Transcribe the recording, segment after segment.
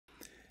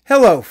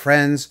Hello,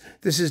 friends.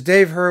 This is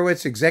Dave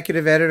Hurwitz,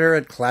 executive editor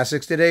at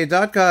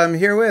ClassicsToday.com,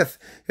 here with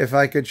If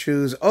I Could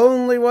Choose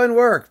Only One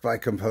Work by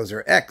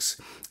composer X,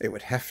 it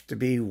would have to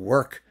be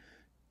work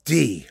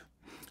D.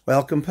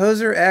 Well,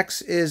 composer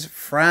X is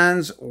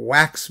Franz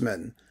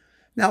Waxman.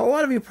 Now, a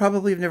lot of you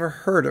probably have never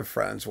heard of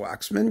Franz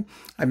Waxman.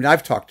 I mean,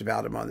 I've talked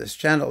about him on this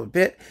channel a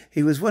bit.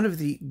 He was one of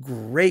the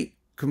great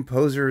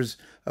composers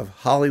of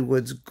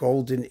Hollywood's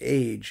golden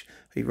age.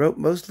 He wrote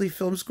mostly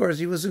film scores.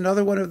 He was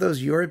another one of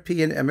those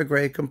European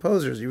emigre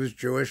composers. He was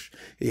Jewish.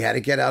 He had to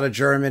get out of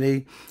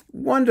Germany.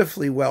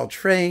 Wonderfully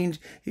well-trained.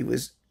 He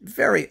was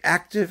very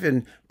active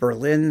in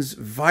Berlin's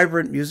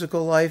vibrant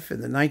musical life in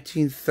the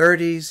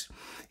 1930s.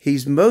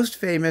 He's most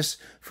famous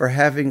for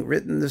having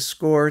written the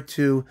score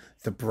to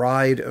The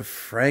Bride of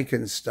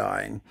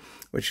Frankenstein,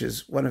 which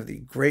is one of the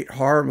great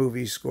horror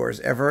movie scores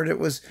ever. And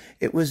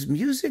it was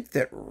music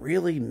that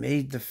really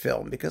made the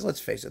film, because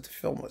let's face it, the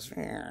film was...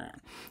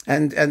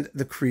 And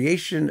the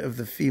creation of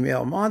the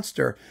female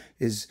monster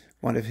is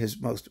one of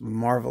his most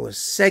marvelous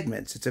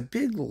segments. It's a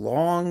big,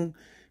 long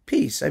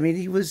piece. I mean,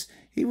 he was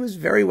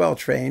very well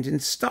trained in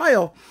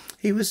style.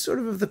 He was sort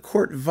of the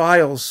Kurt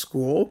Weill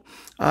school.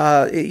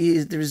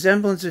 The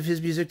resemblance of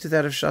his music to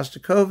that of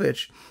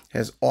Shostakovich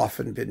has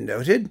often been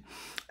noted.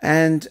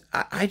 And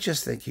I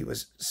just think he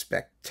was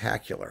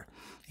spectacular.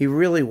 He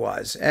really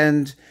was.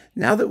 And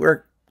now that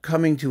we're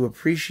coming to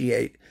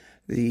appreciate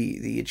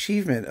the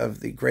achievement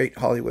of the great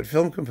Hollywood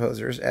film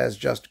composers as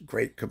just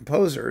great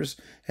composers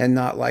and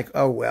not like,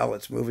 oh, well,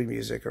 it's movie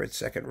music or it's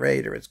second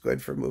rate or it's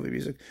good for movie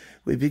music,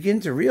 we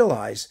begin to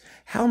realize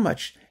how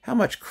much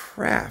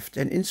craft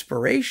and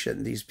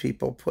inspiration these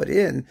people put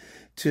in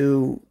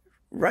to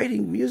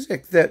writing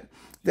music that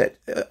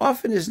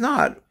often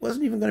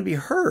wasn't even going to be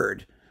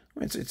heard.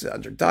 It's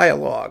under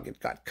dialogue. It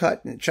got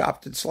cut and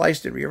chopped and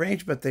sliced and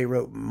rearranged, but they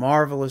wrote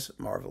marvelous,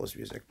 marvelous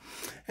music.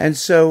 And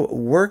so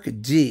Work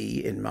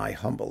D, in my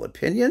humble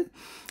opinion,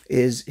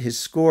 is his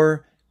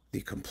score,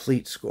 the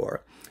complete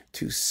score,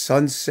 to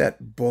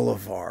Sunset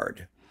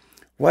Boulevard.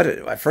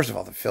 First of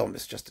all, the film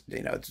is just,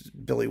 it's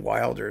Billy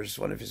Wilder's,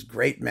 one of his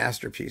great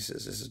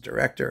masterpieces as a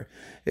director.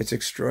 It's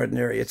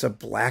extraordinary. It's a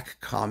black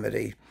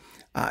comedy.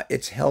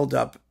 It's held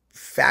up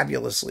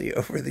fabulously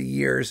over the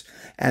years,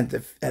 and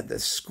the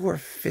score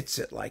fits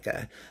it like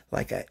a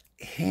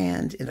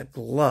hand in a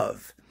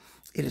glove.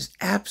 It is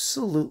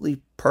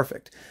absolutely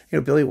perfect.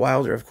 Billy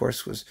Wilder, of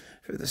course, was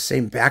the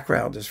same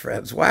background as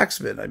Franz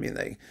Waxman. I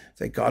mean,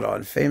 they got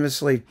on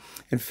famously.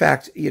 In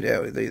fact,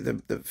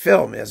 the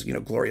film has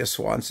Gloria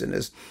Swanson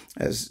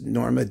as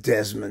Norma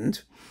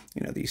Desmond,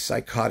 the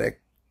psychotic,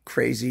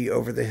 crazy,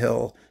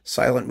 over-the-hill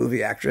silent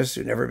movie actress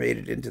who never made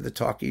it into the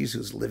talkies,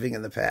 who's living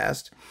in the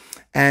past.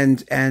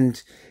 And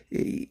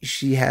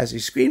she has a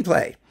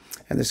screenplay,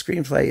 and the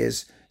screenplay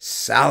is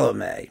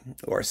Salome,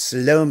 or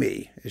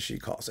Salome, as she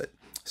calls it,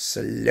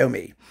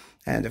 Salome.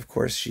 And of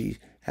course, she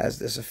has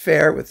this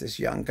affair with this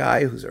young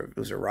guy who's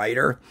a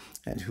writer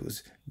and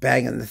who's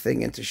banging the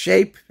thing into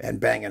shape and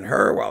banging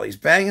her while he's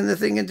banging the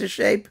thing into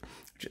shape,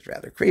 which is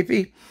rather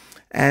creepy.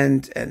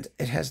 And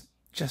it has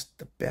just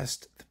the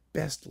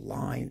best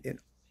line in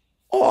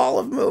all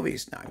of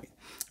movies. Now, I mean,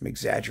 I'm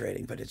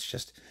exaggerating, but it's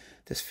just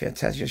this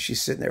fantastic.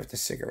 She's sitting there with the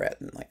cigarette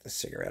and like the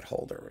cigarette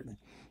holder, and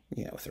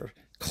with her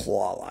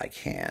claw-like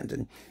hand,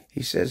 and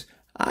he says,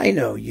 "I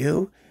know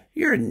you.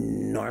 You're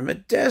Norma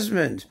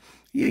Desmond.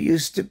 You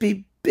used to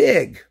be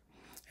big."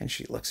 And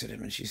she looks at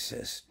him and she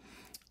says,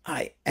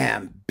 "I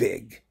am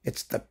big.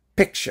 It's the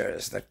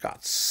pictures that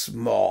got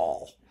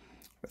small,"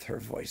 with her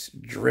voice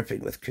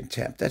dripping with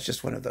contempt. That's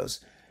just one of those,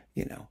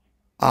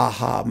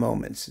 aha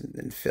moments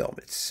in film.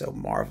 It's so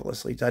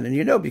marvelously done.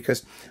 And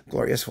because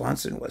Gloria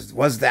Swanson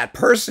was that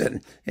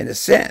person in a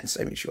sense.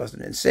 I mean, she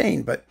wasn't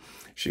insane, but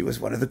she was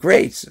one of the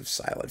greats of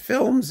silent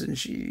films, and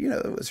she,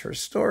 it was her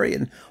story,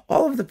 and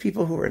all of the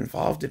people who were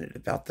involved in it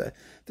about the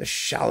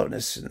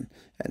shallowness and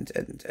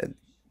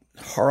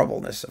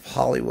horribleness of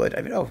Hollywood.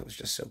 I mean, it was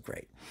just so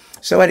great.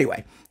 So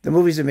anyway, the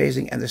movie's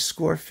amazing, and the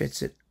score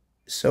fits it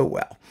so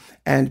well.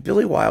 And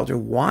Billy Wilder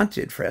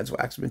wanted Franz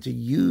Waxman to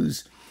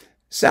use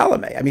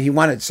Salome. I mean, he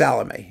wanted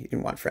Salome. He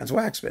didn't want Franz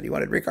Waxman. He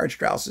wanted Richard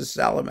Strauss's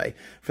Salome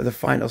for the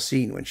final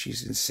scene when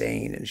she's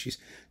insane and she's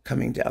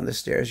coming down the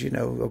stairs.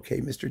 Okay,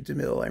 Mr.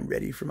 DeMille, I'm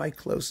ready for my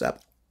close-up.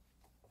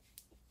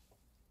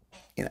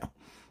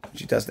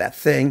 She does that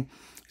thing.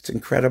 It's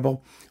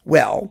incredible.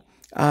 Well,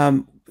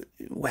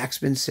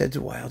 Waxman said to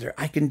Wilder,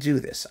 "I can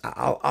do this.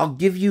 I'll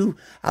give you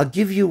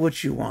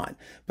what you want,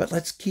 but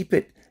let's keep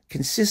it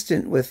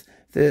consistent with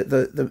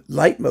the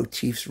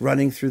leitmotifs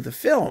running through the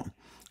film."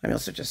 I mean,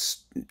 also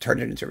just turn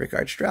it into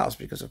Richard Strauss,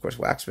 because, of course,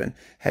 Waxman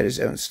had his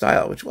own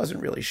style, which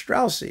wasn't really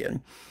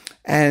Straussian.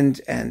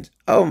 And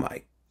oh,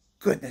 my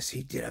goodness,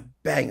 he did a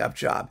bang-up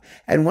job.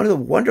 And one of the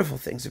wonderful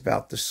things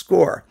about the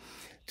score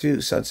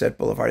to Sunset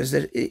Boulevard is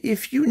that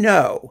if you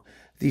know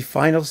the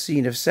final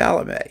scene of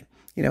Salome,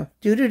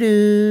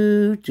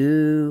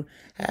 do-do-do-do,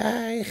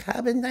 I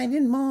haben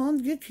deinen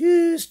Mund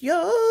geküsst,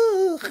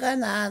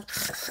 Johanna.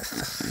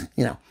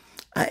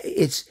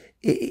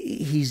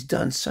 He's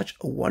done such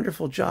a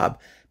wonderful job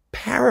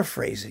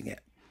paraphrasing it.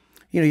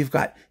 You know, you've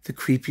got the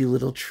creepy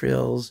little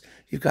trills.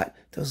 You've got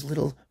those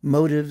little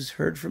motives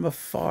heard from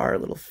afar,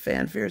 little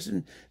fanfares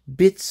and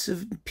bits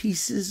of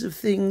pieces of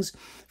things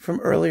from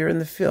earlier in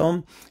the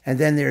film. And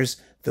then there's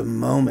the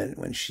moment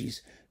when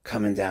she's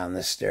coming down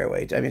the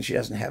stairway. I mean, she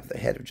doesn't have the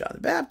head of John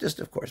the Baptist,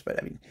 of course, but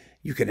I mean,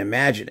 you can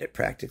imagine it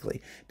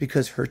practically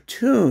because her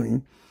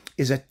tune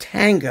is a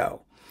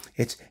tango.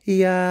 It's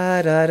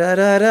ya da da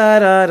da da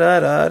da da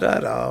da da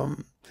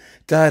dum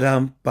da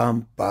dum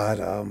bum ba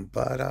dum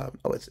ba dum.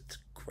 Oh, it's a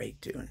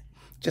great tune,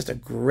 just a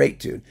great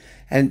tune.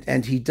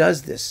 And he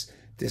does this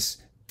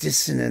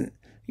dissonant,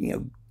 you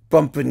know,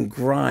 bump and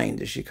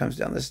grind as she comes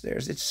down the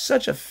stairs. It's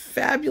such a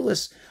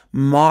fabulous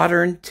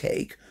modern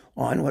take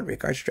on what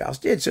Richard Strauss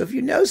did. So if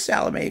you know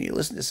Salome and you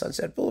listen to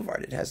Sunset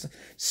Boulevard, it has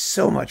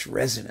so much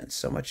resonance,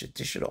 so much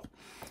additional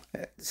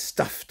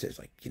stuff to,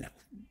 like, you know,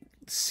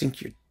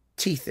 sink your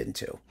teeth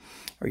into,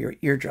 or your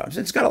eardrums.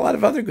 And it's got a lot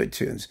of other good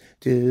tunes.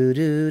 Do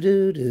do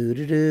do do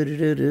do do do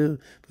do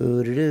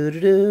do do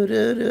do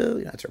do do.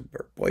 You know, it's her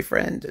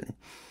boyfriend, and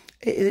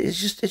it's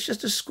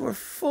just a score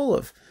full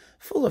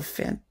of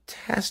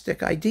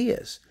fantastic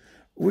ideas,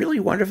 really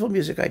wonderful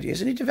music ideas,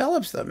 and he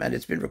develops them, and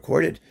it's been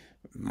recorded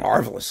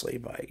marvelously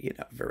by, you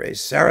know, Verray's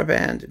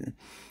Saraband and,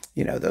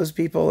 you know, those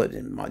people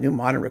in new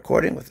modern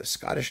recording with the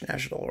Scottish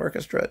National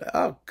Orchestra.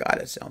 Oh God,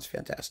 it sounds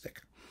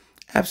fantastic.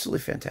 Absolutely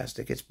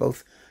fantastic. It's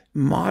both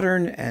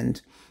modern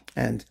and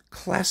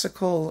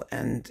classical,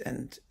 and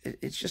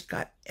it's just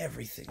got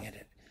everything in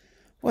it.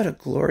 What a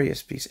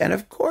glorious piece. And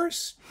of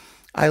course,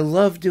 I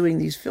love doing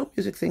these film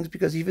music things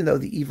because even though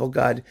the evil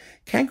god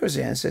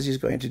Kankorzan says he's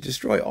going to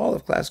destroy all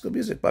of classical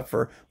music, but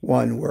for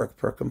one work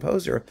per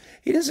composer,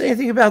 he didn't say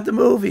anything about the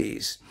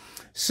movies.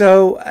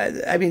 So,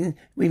 I mean,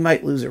 we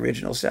might lose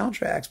original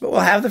soundtracks, but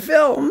we'll have the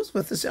films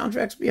with the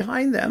soundtracks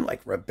behind them,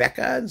 like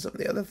Rebecca and some of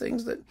the other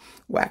things that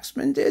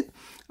WAXMAN did.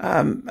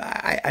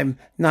 I'm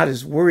not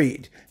as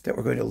worried that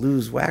we're going to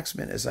lose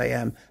WAXMAN as I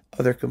am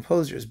other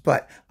composers,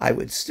 but I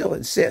would still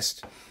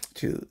insist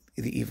to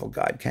the evil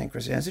god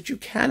Kankorzan that you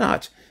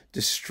cannot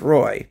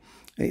destroy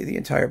the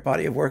entire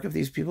body of work of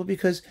these people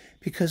because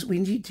we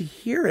need to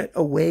hear it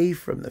away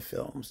from the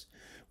films.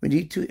 We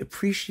need to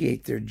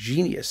appreciate their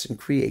genius and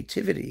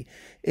creativity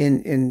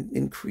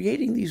in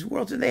creating these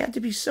worlds. And they had to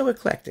be so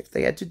eclectic.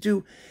 They had to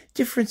do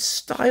different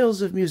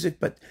styles of music,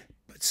 but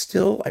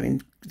still, I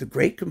mean, the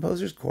great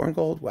composers,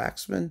 Korngold,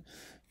 Waxman,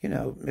 you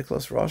know,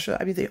 Miklos Rozsa,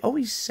 I mean, they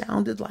always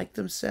sounded like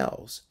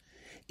themselves,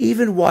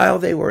 even while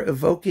they were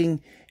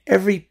evoking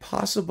every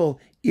possible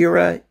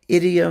era,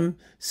 idiom,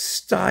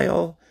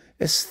 style,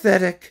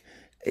 aesthetic.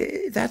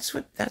 That's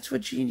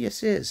what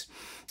genius is.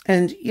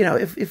 And, you know,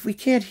 if we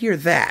can't hear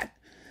that,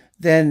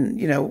 then,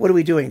 you know, what are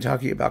we doing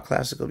talking about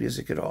classical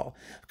music at all?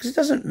 Because it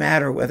doesn't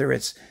matter whether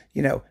it's,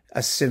 you know,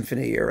 a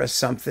symphony or a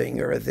something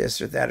or a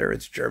this or that, or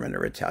it's German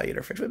or Italian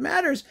or French. What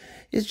matters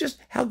is just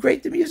how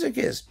great the music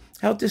is,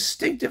 how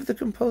distinctive the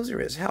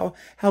composer is, how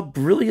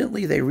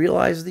brilliantly they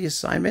realize the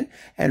assignment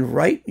and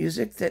write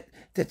music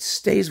that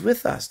stays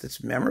with us,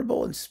 that's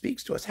memorable and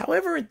speaks to us.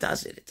 However it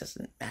does it, it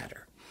doesn't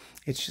matter.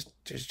 It's just,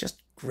 there's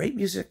just great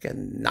music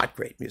and not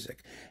great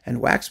music.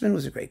 And Waxman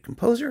was a great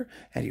composer,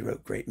 and he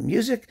wrote great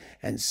music,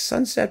 and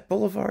Sunset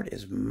Boulevard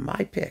is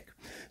my pick.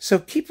 So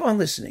keep on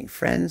listening,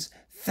 friends.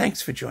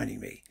 Thanks for joining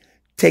me.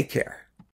 Take care.